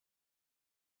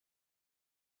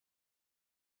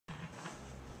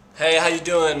Hey, how you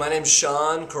doing? My name's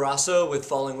Sean Carasso with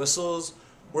Falling Whistles.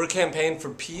 We're a campaign for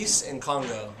peace in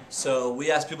Congo. So we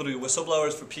ask people to be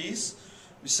whistleblowers for peace.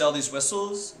 We sell these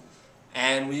whistles,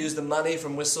 and we use the money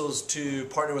from whistles to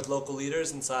partner with local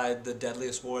leaders inside the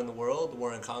deadliest war in the world, the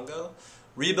war in Congo,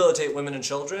 rehabilitate women and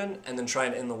children, and then try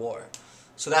and end the war.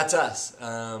 So that's us.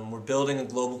 We're building a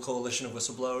global coalition of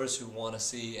whistleblowers who want to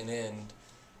see an end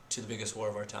to the biggest war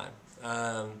of our time.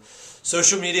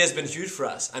 Social media has been huge for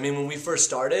us. I mean, when we first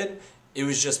started, it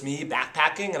was just me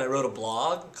backpacking, and I wrote a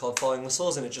blog called Falling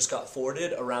Whistles, and it just got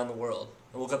forwarded around the world.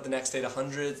 I woke up the next day to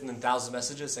hundreds and then thousands of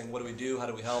messages saying, what do we do? How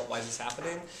do we help? Why is this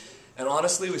happening? And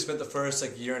honestly, we spent the first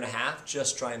year and a half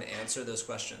just trying to answer those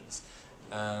questions.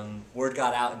 Word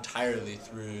got out entirely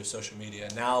through social media.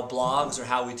 Now blogs are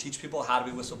how we teach people how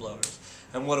to be whistleblowers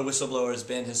and what a whistleblower has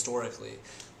been historically.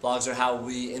 Blogs are how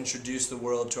we introduce the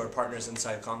world to our partners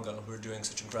inside Congo who are doing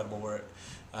such incredible work.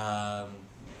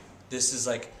 This is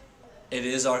it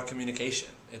is our communication.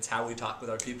 It's how we talk with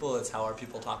our people. It's how our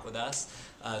people talk with us.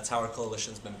 It's how our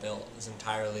coalition's been built. It's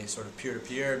entirely sort of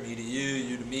peer-to-peer, me to you,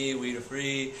 you to me, we to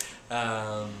free.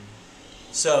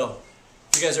 So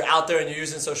if you guys are out there and you're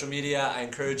using social media, I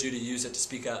encourage you to use it to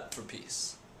speak up for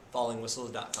peace.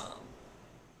 Fallingwhistles.com.